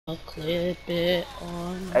clip it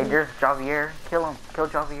on. Hey, there's Javier. Kill him. Kill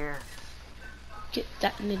Javier. Get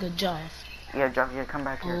that nigga Joff. Yeah, Javier, come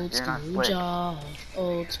back here. Old You're not school slick. Joff.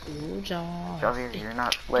 Old school Joff. Javier, you're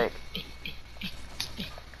not slick.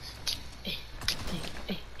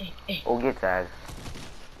 Oh, get tagged.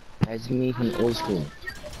 That's me from old school.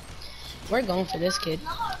 We're going for this kid.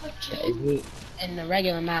 That is me. In the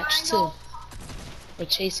regular match too. We're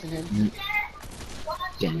chasing him.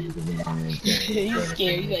 He's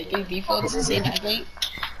scared. He's like, hey, defaults to say that late.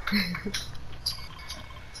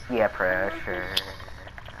 Yeah, pressure.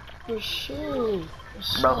 For sure.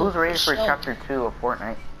 Bro, who's ready for chapter 2 of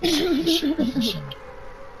Fortnite?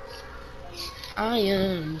 I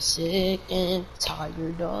am sick and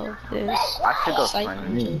tired of this. I should go Cycle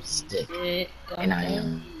swimming. just And I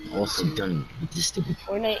am also done with this stupid.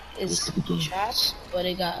 Fortnite is trash, but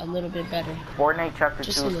it got a little bit better. Fortnite chapter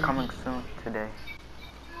Just 2 a is little coming bit. soon today.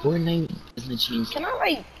 Fortnite doesn't change. Can I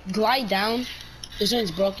like glide down? This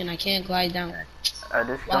one's broken. I can't glide down.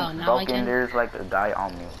 This Wow, jump's now I broken. can. There's like a guy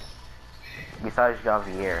on me. Besides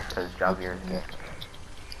Javier, because Javier is gay.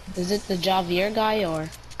 Is it the Javier guy or?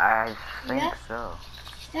 I think so.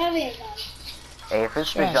 Hey, if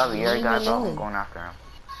it's the Sure, Javier you guy, don't bro, even I'm know. going after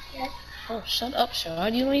him. Oh, shut up,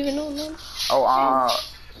 Shard. You don't even know them. Oh,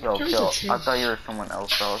 yo, Comes kill. with him. I thought you were someone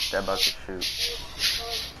else, bro. I was about to shoot.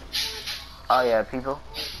 Oh, yeah, people.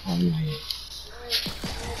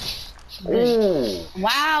 Ooh.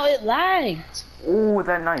 Wow, it lagged. Ooh,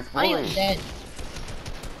 that nice I am bullet. dead.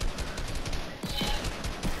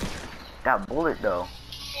 That bullet, though.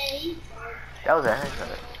 That was a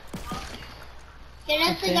headshot.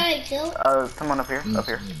 That's the guy I killed. Someone up here, up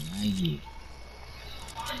here.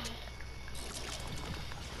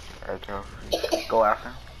 Okay, go after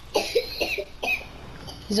him.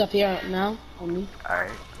 He's up here now on me.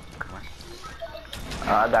 Alright, come on.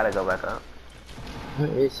 I gotta go back up. Where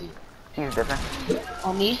is he? He's dipping.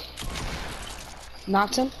 On me.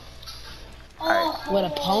 Knocked him Alright, with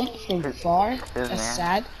a pump from far. his That's man.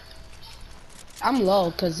 sad. I'm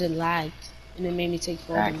low because it lagged and it made me take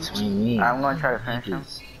 4 Back damage. to me. I'm gonna try to finish him.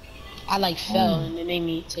 I like fell and it made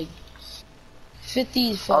me take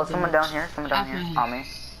 50 fall Oh, someone damage. down here, someone down here. On me.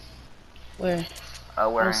 Where? Where I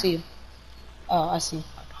am don't see you. Oh, I see.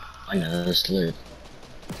 Another slurp.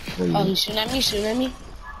 Oh, he's shooting at me, shooting at me.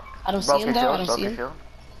 I don't see him Broken though, I shield, don't see broken him.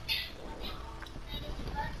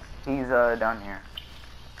 shield. He's down here.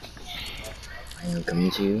 I am coming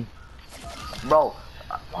to you. Bro,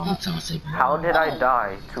 Oh, toxic. how did I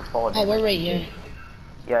die to fall Oh, down? we're right here.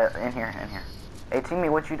 Yeah, in here, in here. Hey, Timmy,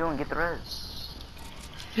 what you doing? Get the res.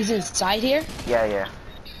 He's inside here? Yeah.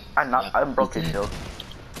 I broke his shield.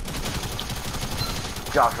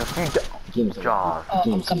 Josh, if you Josh, Oh,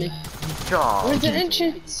 I'm coming. Josh. Where's the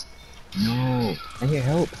entrance? No. I hear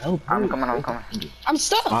help. I'm coming. I'm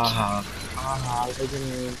stuck.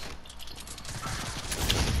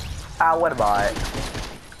 Ah, what about it?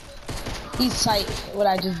 He's tight. What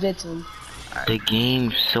I just did to him. The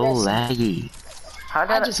game's so laggy. How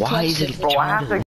did I just Why clutched is it it. Bro, I have to